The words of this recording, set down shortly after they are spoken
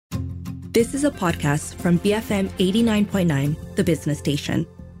This is a podcast from BFM 89.9, the business station.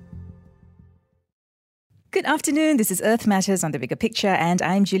 Good afternoon. This is Earth Matters on The Bigger Picture, and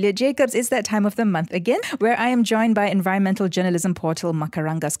I'm Juliet Jacobs. It's that time of the month again, where I am joined by environmental journalism portal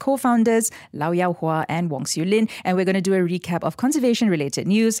Makaranga's co-founders, Lau Yao Hua and Wong Siu Lin, and we're going to do a recap of conservation-related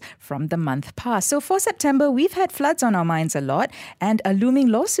news from the month past. So for September, we've had floods on our minds a lot, and a looming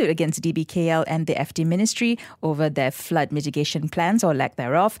lawsuit against DBKL and the FT Ministry over their flood mitigation plans or lack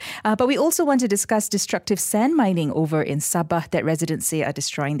thereof. But we also want to discuss destructive sand mining over in Sabah that residents say are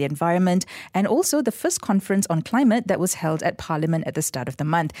destroying the environment, and also the first conference on climate that was held at Parliament at the start of the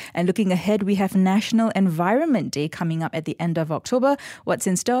month. And looking ahead, we have National Environment Day coming up at the end of October. What's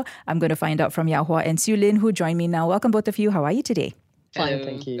in store? I'm going to find out from Yao Hua and Siu Lin, who join me now. Welcome both of you. How are you today? Fine,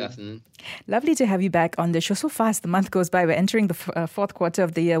 thank you. Good afternoon. Lovely to have you back on the show. So fast, the month goes by. We're entering the fourth quarter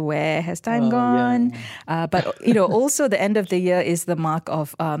of the year. Where has time gone? Yeah. But also the end of the year is the mark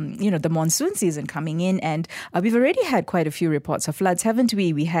of the monsoon season coming in, and we've already had quite a few reports of floods, haven't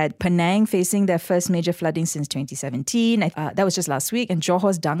we? We had Penang facing their first major flooding since 2017. That was just last week, and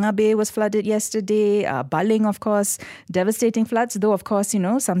Johor's Danga Bay was flooded yesterday. Baling, of course, devastating floods. Though, of course,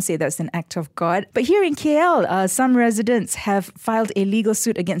 some say that's an act of God. But here in KL, some residents have filed a legal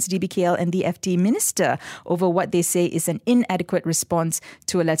suit against DBKL and the FT minister over what they say is an inadequate response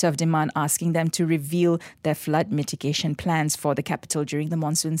to a letter of demand asking them to reveal their flood mitigation plans for the capital during the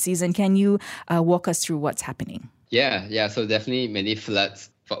monsoon season. Can you walk us through what's happening? Yeah. So definitely many floods.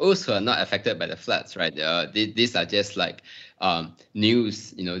 For us who are not affected by the floods, right? These are just like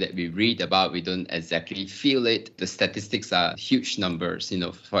news, that we read about. We don't exactly feel it. The statistics are huge numbers.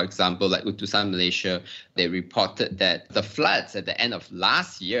 For example, like Utusan Malaysia, they reported that the floods at the end of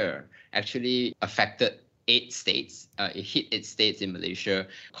last year actually affected 8 states. It hit 8 states in Malaysia,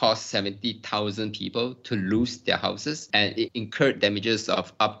 caused 70,000 people to lose their houses, and it incurred damages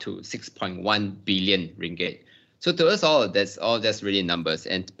of up to 6.1 billion ringgit. So to us, that's really numbers,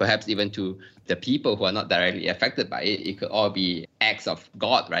 and perhaps even to the people who are not directly affected by it, it could all be acts of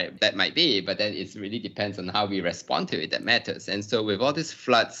God, right? That might be, but then it really depends on how we respond to it that matters. And so with all these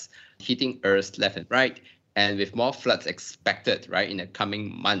floods hitting Earth left and right, and with more floods expected, right, in the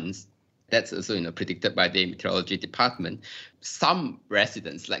coming months, that's also predicted by the meteorology department. Some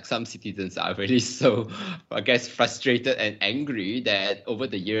residents, like some citizens, are really so, I guess, frustrated and angry that over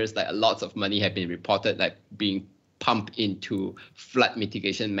the years, like lots of money have been reported like being pumped into flood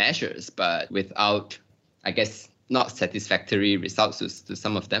mitigation measures, but without, I guess, not satisfactory results to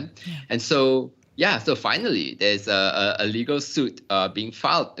some of them. Yeah. And so finally, there's a legal suit being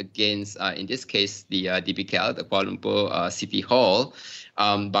filed against, in this case, the DBKL, the Kuala Lumpur City Hall,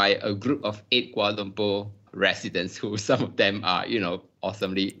 by a group of 8 Kuala Lumpur residents who some of them are,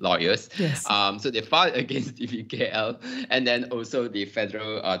 awesomely lawyers. Yes. So they filed against DBKL and then also the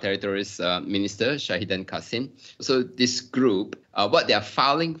Federal Territories Minister, Shahidan Kasim. So this group, what they are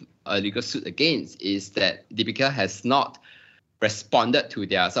filing a legal suit against is that DBKL has not responded to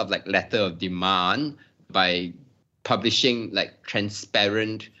their sort of like letter of demand by publishing like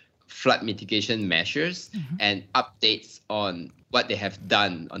transparent flood mitigation measures and updates on what they have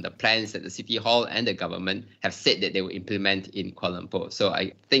done on the plans that the City Hall and the government have said that they will implement in Kuala Lumpur. So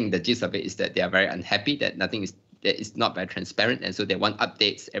I think the gist of it is that they are very unhappy that that is not very transparent, and so they want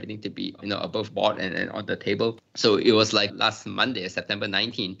updates, everything to be above board and on the table. So it was like last Monday, September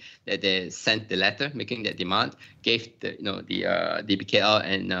 19, that they sent the letter making that demand, gave the DBKL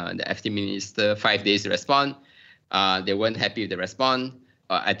and the FT minister 5 days to respond. They weren't happy with the response.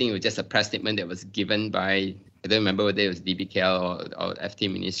 I think it was just a press statement that was given by, I don't remember whether it was DBKL or FT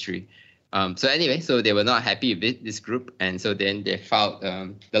Ministry. So they were not happy with this group, and so then they filed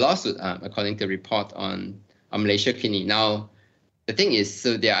the lawsuit according to a report on Malaysia Clinic. Now, the thing is,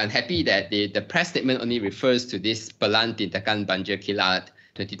 so they are unhappy that the press statement only refers to this Pelan Tindakan Banjir Kilat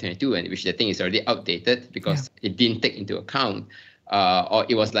 2022, and which I think is already outdated because it didn't take into account, or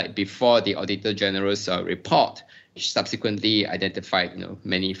it was like before the Auditor General's report, which subsequently identified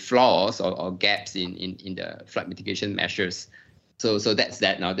many flaws or gaps in the flood mitigation measures. So that's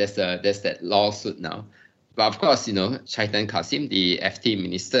that now. There's that lawsuit now. But of course, Shahidan Kasim, the FT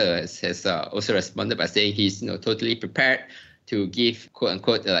minister, has also responded by saying he's totally prepared to give, quote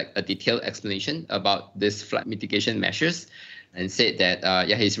unquote, like a detailed explanation about this flood mitigation measures, and said that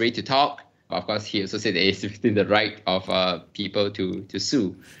he's ready to talk. But of course, he also said that it's within the right of people to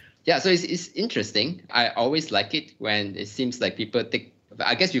sue. Yeah, so it's interesting. I always like it when it seems like people take,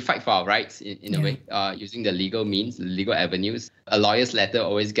 I guess we fight for our rights in a way, using the legal means, legal avenues. A lawyer's letter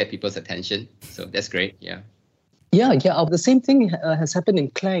always get people's attention. So that's great, yeah. Yeah. The same thing has happened in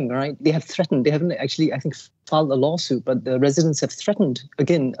Klang, right? They have threatened. They haven't actually, I think, filed a lawsuit, but the residents have threatened,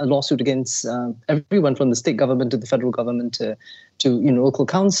 again, a lawsuit against everyone from the state government to the federal government to local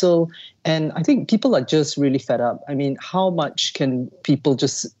council. And I think people are just really fed up. I mean, how much can people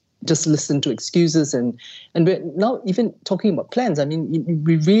just listen to excuses? And we're now even talking about plans. I mean,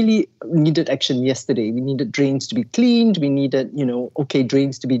 we really needed action yesterday. We needed drains to be cleaned. We needed,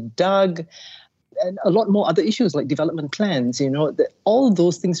 drains to be dug. And a lot more other issues like development plans, all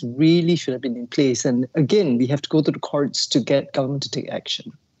those things really should have been in place. And again, we have to go to the courts to get government to take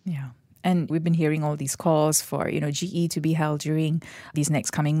action. Yeah. And we've been hearing all these calls for, GE to be held during these next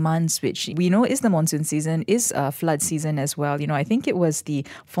coming months, which we know is the monsoon season, is flood season as well. I think it was the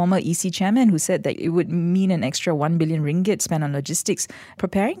former EC chairman who said that it would mean an extra 1 billion ringgit spent on logistics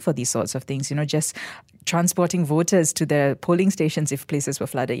preparing for these sorts of things, just transporting voters to their polling stations if places were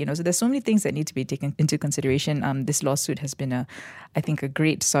flooded, So there's so many things that need to be taken into consideration. This lawsuit has been a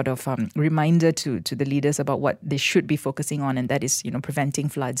great sort of reminder to the leaders about what they should be focusing on, and that is, preventing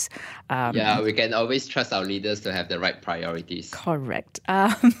floods. We can always trust our leaders to have the right priorities. Correct.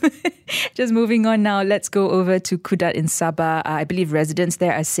 Just moving on now, let's go over to Kudat in Sabah. I believe residents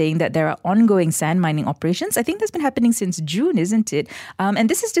there are saying that there are ongoing sand mining operations. I think that's been happening since June, isn't it? And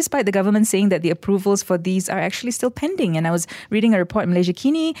this is despite the government saying that the approvals for these are actually still pending. And I was reading a report in Malaysia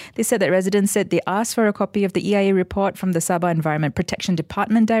Kini. They said that residents said they asked for a copy of the EIA report from the Sabah Environment Protection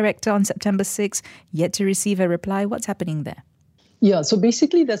Department Director on September 6, yet to receive a reply. What's happening there? Yeah, so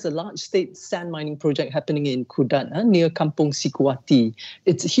basically there's a large state sand mining project happening in Kudat near Kampung Sikuati.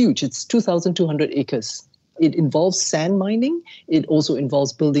 It's huge. It's 2,200 acres. It involves sand mining. It also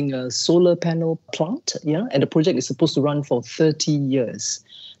involves building a solar panel plant. And the project is supposed to run for 30 years.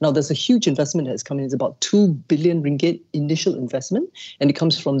 Now, there's a huge investment that has come in. It's about 2 billion ringgit initial investment. And it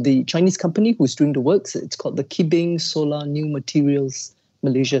comes from the Chinese company who's doing the works. It's called the Kibing Solar New Materials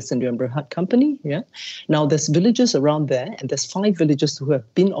Malaysia Sdn Bhd company. Now there's villages around there, and there's 5 villages who have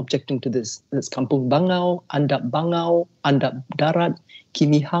been objecting to this. There's Kampung Bangau, Andap Bangau, Andap Darat,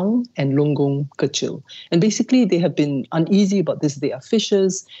 Kimihang, and Longgong Kecil. And basically they have been uneasy about this. They are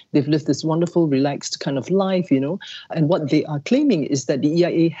fishers. They've lived this wonderful, relaxed kind of life, And what they are claiming is that the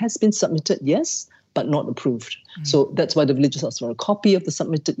EIA has been submitted, yes, but not approved. So that's why the villagers asked for a copy of the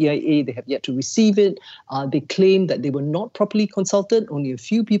submitted EIA. They have yet to receive it. They claim that they were not properly consulted. Only a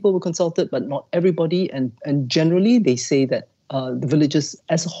few people were consulted, but not everybody. And generally, they say that the villagers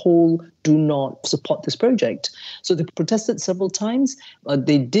as a whole do not support this project. So they protested several times.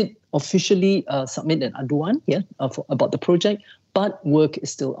 They did officially submit an aduan about the project, but work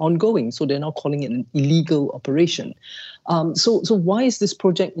is still ongoing. So they're now calling it an illegal operation. So why is this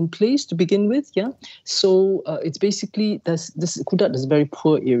project in place to begin with? So it's basically, Kudat is a very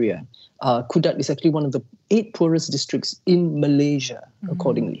poor area. Kudat is actually one of the 8 poorest districts in Malaysia,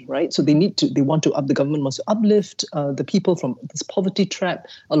 accordingly, right? So the government wants to uplift the people from this poverty trap.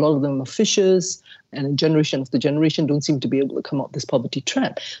 A lot of them are fishers, and a generation after generation don't seem to be able to come out this poverty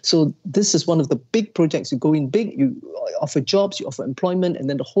trap. So this is one of the big projects. You go in big, you offer jobs, you offer employment, and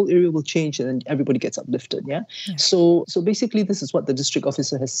then the whole area will change, and then everybody gets uplifted. So basically, this is what the district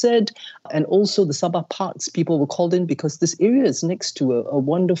officer has said. And also the Sabah Parks people were called in because this area is next to a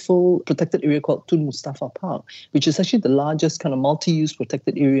wonderful protected area called Tun Mustafa Park, which is actually the largest kind of multi-use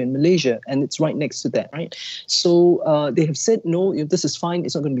protected area in Malaysia, and it's right next to that, right? So they have said, no, this is fine.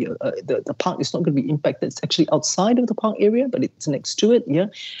 It's not going to be, the park is not going to be impacted. It's actually outside of the park area, but it's next to it,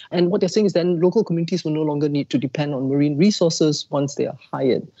 And what they're saying is then local communities will no longer need to depend on marine resources once they are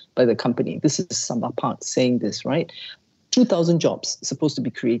hired by the company. This is Sabah Park saying this, right? 2,000 jobs supposed to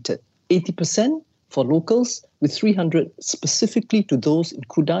be created. 80% for locals, with 300 specifically to those in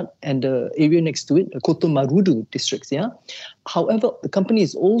Kudat and the area next to it, the Kota Marudu districts. However, the company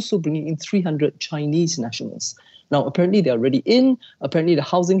is also bringing in 300 Chinese nationals. Now, apparently they're already in. Apparently the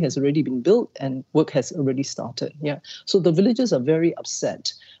housing has already been built and work has already started. So the villagers are very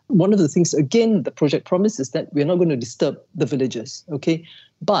upset. One of the things, again, the project promise is that we're not going to disturb the villagers, okay?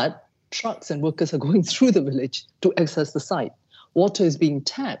 But trucks and workers are going through the village to access the site. Water is being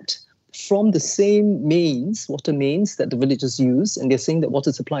tapped from the same water mains that the villagers use, and they're saying that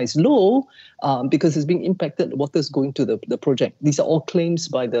water supply is low because it's being impacted. Water is going to the project. These are all claims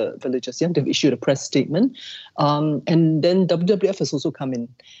by the villagers. They've issued a press statement. And then WWF has also come in,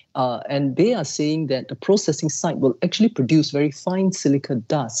 and they are saying that the processing site will actually produce very fine silica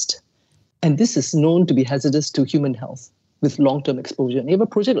dust. And this is known to be hazardous to human health. with long-term exposure. And you have a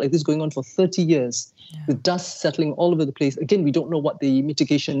project like this going on for 30 years with dust settling all over the place. Again, we don't know what the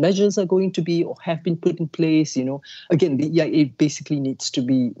mitigation measures are going to be or have been put in place. Again, the EIA basically needs to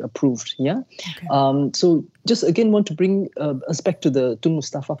be approved. Yeah. Okay. So just again want to bring us back to the Tun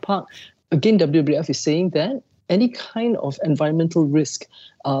Mustafa Park. Again, WWF is saying that any kind of environmental risk,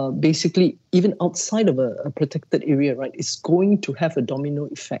 basically even outside of a protected area, right, is going to have a domino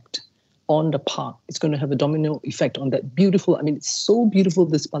effect on the park. It's going to have a domino effect on that beautiful, it's so beautiful,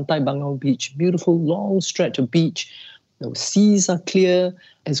 this Pantai Bangau beach, beautiful long stretch of beach. The seas are clear.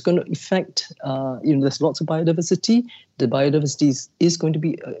 It's going to affect, there's lots of biodiversity. The biodiversity is going to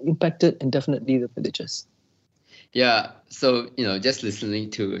be impacted, and definitely the villages. Yeah, so, just listening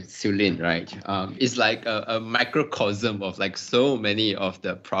to Siu Lin, right, it's like a microcosm of like so many of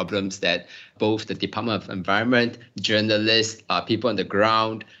the problems that both the Department of Environment, journalists, people on the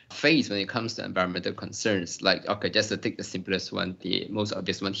ground face when it comes to environmental concerns. Like, okay, just to take the simplest one, the most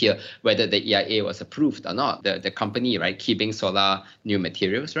obvious one here, whether the EIA was approved or not. The company, right, Kibing Solar New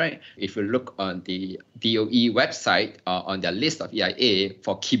Materials, right? If you look on the DOE website on their list of EIA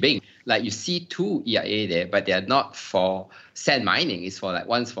for Kibing, like you see 2 EIA there, but they are not for sand mining. It's for like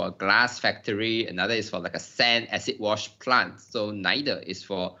one's for a glass factory, another is for like a sand acid wash plant. So neither is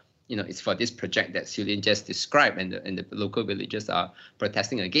for it's for this project that Siu Lin just described, and the local villagers are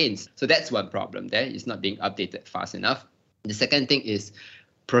protesting against. So that's one problem there. It's not being updated fast enough. The second thing is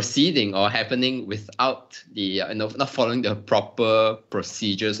proceeding or happening without the not following the proper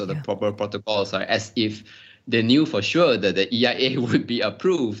procedures or the proper protocols, or as if they knew for sure that the EIA would be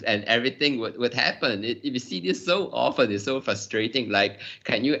approved and everything would happen. We see this so often. It's so frustrating. Like,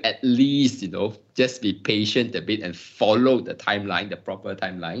 can you at least, just be patient a bit and follow the timeline, the proper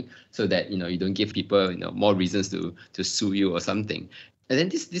timeline, so that, you don't give people, more reasons to sue you or something. And then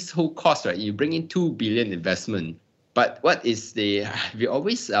this whole cost, right? You bring in 2 billion investment. But what is we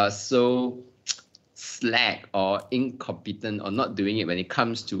always are so slack or incompetent or not doing it when it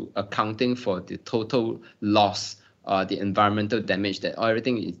comes to accounting for the total loss, the environmental damage, that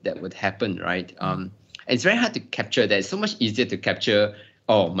everything that would happen, right? And it's very hard to capture that. It's so much easier to capture,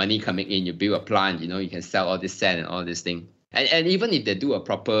 money coming in, you build a plant, you can sell all this sand and all this thing. And even if they do a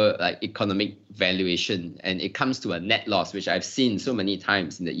proper economic valuation and it comes to a net loss, which I've seen so many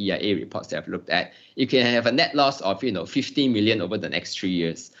times in the EIA reports that I've looked at, you can have a net loss of 50 million over the next 3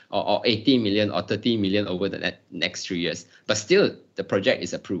 years, or 80 million or 30 million over the next 3 years. But still, the project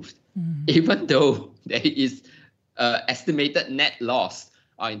is approved, even though there is estimated net loss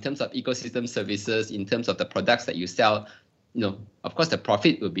in terms of ecosystem services, in terms of the products that you sell. Of course, the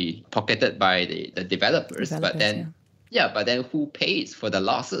profit will be pocketed by the developers, but then. Yeah, but then who pays for the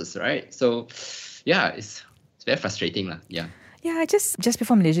losses, right? So, it's very frustrating, Yeah. Yeah, just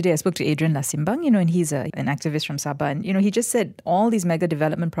before Malaysia Day, I spoke to Adrian Lasimbang, and he's an activist from Sabah. And, he just said all these mega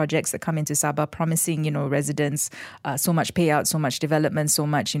development projects that come into Sabah promising, residents so much payout, so much development, so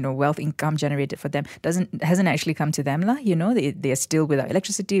much, wealth income generated for them hasn't actually come to them. They are still without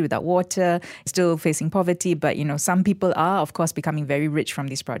electricity, without water, still facing poverty. But, some people are, of course, becoming very rich from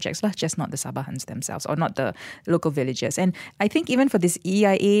these projects, just not the Sabahans themselves or not the local villagers. And I think even for this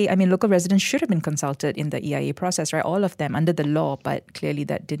EIA, local residents should have been consulted in the EIA process, right? All of them under the law, but clearly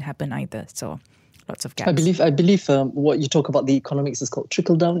that didn't happen either. So lots of gaps. I believe what you talk about the economics is called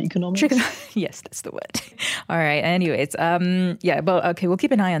trickle-down economics. Yes, that's the word. All right. Anyways, we'll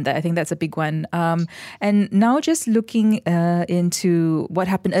keep an eye on that. I think that's a big one. And now just looking into what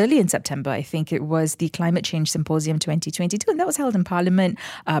happened early in September, I think it was the Climate Change Symposium 2022, and that was held in Parliament,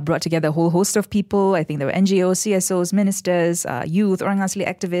 brought together a whole host of people. I think there were NGOs, CSOs, ministers, youth, Orang Asli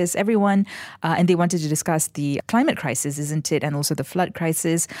activists, everyone, and they wanted to discuss the climate crisis, isn't it, and also the flood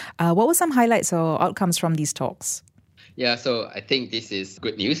crisis. What were some highlights or outcomes from these talks? Yeah, so I think this is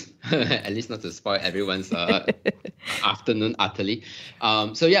good news, at least not to spoil everyone's afternoon utterly. So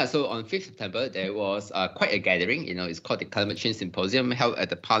on 5th September, there was quite a gathering. It's called the Climate Change Symposium, held at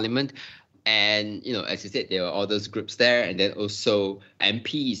the Parliament. And, as you said, there were all those groups there, and then also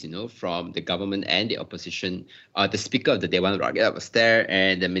MPs, from the government and the opposition. The Speaker of the Dewan Rakyat was there,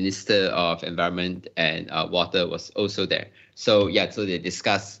 and the Minister of Environment and Water was also there. So they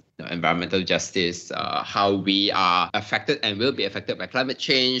discussed environmental justice, how we are affected and will be affected by climate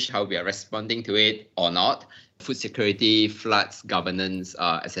change, how we are responding to it or not, food security, floods, governance,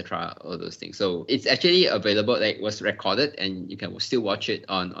 etc., all those things. So it's actually available, it was recorded, and you can still watch it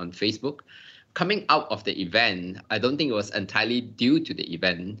on Facebook. Coming out of the event, I don't think it was entirely due to the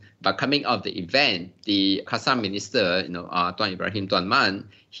event, but coming out of the event, the Kasam Minister, Tuan Ibrahim Tuan Man,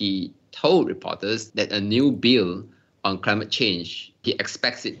 he told reporters that a new bill on climate change, he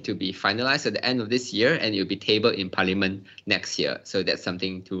expects it to be finalized at the end of this year and it will be tabled in Parliament next year. So that's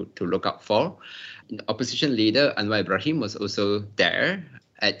something to look out for. Opposition leader Anwar Ibrahim was also there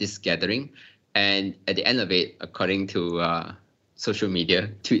at this gathering. And at the end of it, according to social media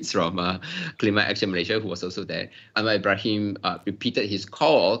tweets from Climate Action Malaysia, who was also there, Anwar Ibrahim repeated his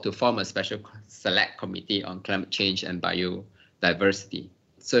call to form a special select committee on climate change and biodiversity.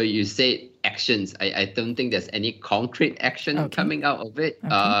 So you say actions. I don't think there's any concrete action coming out of it,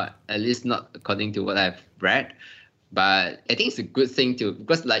 at least not according to what I've read. But I think it's a good thing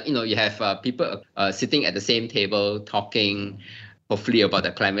because you have people sitting at the same table talking, hopefully about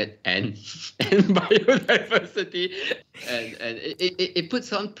the climate and biodiversity. And it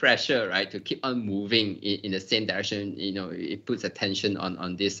puts on pressure, right, to keep on moving in the same direction. It puts attention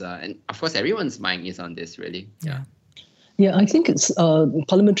on this. And of course, everyone's mind is on this, really. Yeah. Yeah, I think it's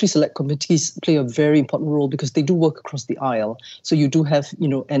parliamentary select committees play a very important role because they do work across the aisle. So you do have,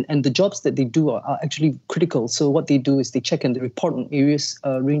 and the jobs that they do are actually critical. So what they do is they check and they report on areas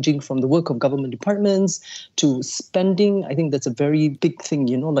ranging from the work of government departments to spending. I think that's a very big thing,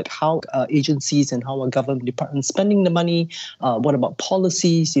 like how agencies and how our government departments spending the money. What about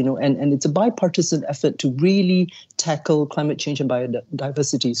policies, and it's a bipartisan effort to really tackle climate change and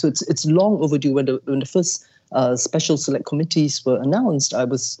biodiversity. So it's long overdue. When the first special select committees were announced, I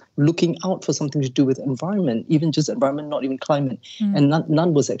was looking out for something to do with environment, even just environment, not even climate. And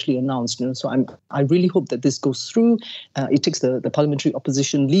none was actually announced. So I really hope that this goes through. It takes the parliamentary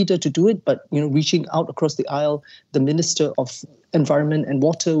opposition leader to do it, but reaching out across the aisle, the Minister of Environment and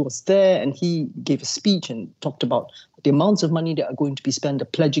Water was there, and he gave a speech and talked about the amounts of money that are going to be spent,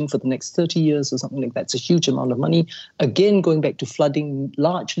 pledging for the next 30 years or something like that. It's a huge amount of money. Again, going back to flooding,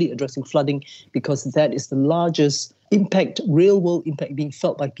 largely addressing flooding, because that is the largest impact, real-world impact being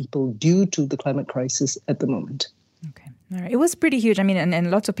felt by people due to the climate crisis at the moment. Okay. All right. It was pretty huge.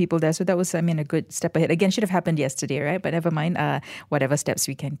 And lots of people there. So that was, a good step ahead. Again, should have happened yesterday, right? But never mind, whatever steps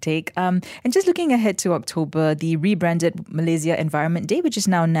we can take. And just looking ahead to October, the rebranded Malaysia Environment Day, which is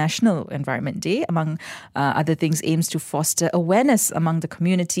now National Environment Day, among other things, aims to foster awareness among the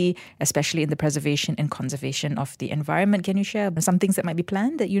community, especially in the preservation and conservation of the environment. Can you share some things that might be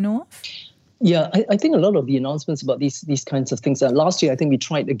planned that you know of? Yeah, I think a lot of the announcements about these kinds of things. Last year, I think we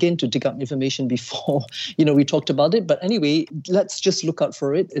tried again to dig up information before, we talked about it. But anyway, let's just look out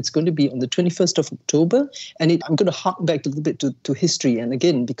for it. It's going to be on the 21st of October. And I'm going to hark back a little bit to history. And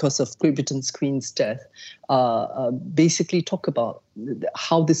again, because of Great Britain's Queen's death, basically talk about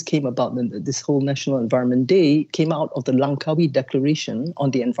how this came about. This whole National Environment Day came out of the Langkawi Declaration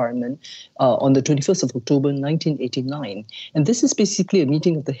on the Environment on the 21st of October 1989. And this is basically a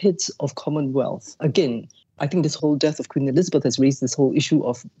meeting of the heads of Commonwealth. Again, I think this whole death of Queen Elizabeth has raised this whole issue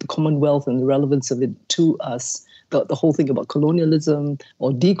of the Commonwealth and the relevance of it to us. The whole thing about colonialism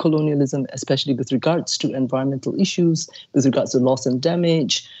or decolonialism, especially with regards to environmental issues, with regards to loss and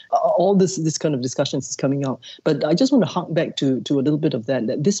damage, all this kind of discussions is coming out. But I just want to hark back to a little bit of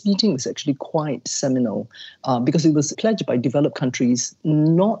that this meeting was actually quite seminal because it was pledged by developed countries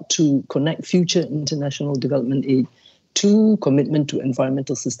not to connect future international development aid to commitment to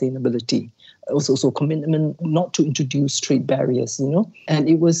environmental sustainability. Also commitment not to introduce trade barriers, And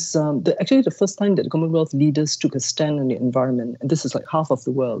it was actually the first time that the Commonwealth leaders took a stand on the environment. And this is like half of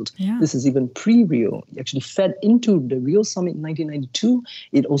the world. Yeah. This is even pre-Rio. It actually fed into the Rio Summit in 1992.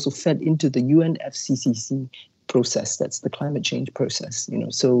 It also fed into the UNFCCC process. That's the climate change process,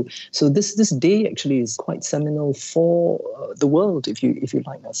 So this day actually is quite seminal for the world, if you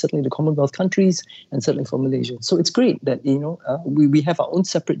like. Certainly the Commonwealth countries and certainly for Malaysia. So it's great that we have our own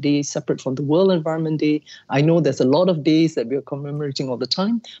separate day, separate from the World Environment Day. I know there's a lot of days that we are commemorating all the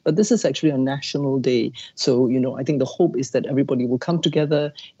time, but this is actually a national day. So I think the hope is that everybody will come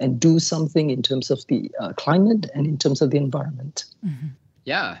together and do something in terms of the climate and in terms of the environment. Mm-hmm.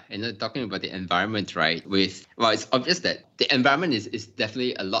 Yeah, and talking about the environment, right? It's obvious that the environment is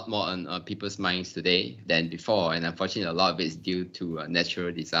definitely a lot more on people's minds today than before, and unfortunately, a lot of it is due to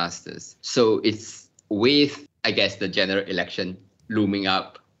natural disasters. So it's with, I guess, the general election looming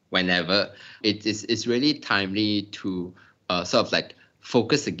up whenever, it's really timely to sort of like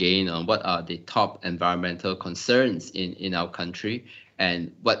focus again on what are the top environmental concerns in our country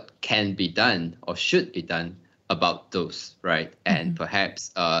and what can be done or should be done about those, right? And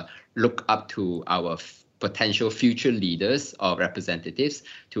perhaps look up to our potential future leaders or representatives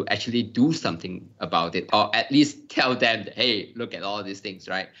to actually do something about it, or at least tell them, hey, look at all these things,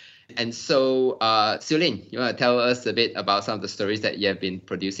 right? And so, Siu Lin, you want to tell us a bit about some of the stories that you have been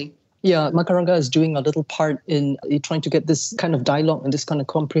producing? Yeah, Makaranga is doing a little part in trying to get this kind of dialogue and this kind of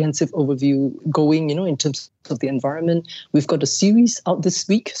comprehensive overview going, in terms of the environment. We've got a series out this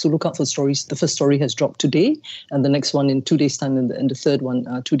week, so look out for stories. The first story has dropped today, and the next one in 2 days' time, and the third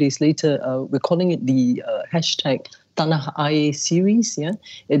one 2 days later. We're calling it the hashtag Tanah Air series. Yeah,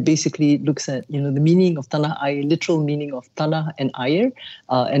 it basically looks at the meaning of Tanah Air, literal meaning of Tanah and Air,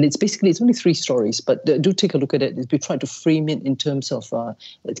 and it's only 3 stories, but do take a look at it. We try to frame it in terms of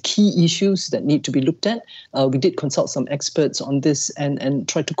key issues that need to be looked at. We did consult some experts on this and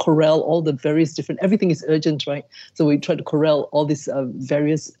try to corral all the various different. Everything is urgent, right? So we try to corral all these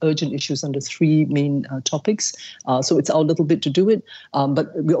various urgent issues under 3 main topics. So it's our little bit to do it,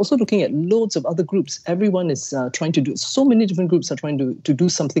 but we're also looking at loads of other groups. Everyone is trying to do. So many different groups are trying to do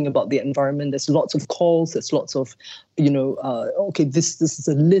something about the environment. There's lots of calls. There's lots of, this is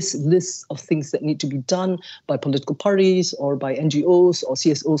a list of things that need to be done by political parties or by NGOs or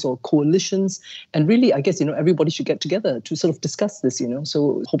CSOs or coalitions. And really, I guess, everybody should get together to sort of discuss this,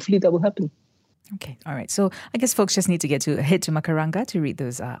 So hopefully that will happen. Okay, all right. So I guess folks just need to head to Makaranga to read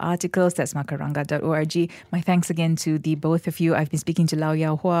those articles. That's makaranga.org. My thanks again to the both of you. I've been speaking to Lau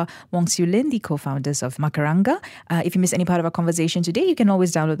Yau Hua, Wong Siew Lin, the co-founders of Makaranga. If you missed any part of our conversation today, you can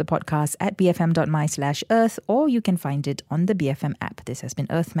always download the podcast at bfm.my/earth, or you can find it on the BFM app. This has been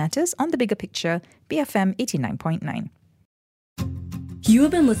Earth Matters on The Bigger Picture, BFM 89.9. You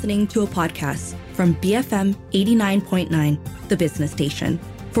have been listening to a podcast from BFM 89.9, the business station.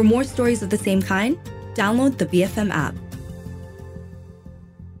 For more stories of the same kind, download the BFM app.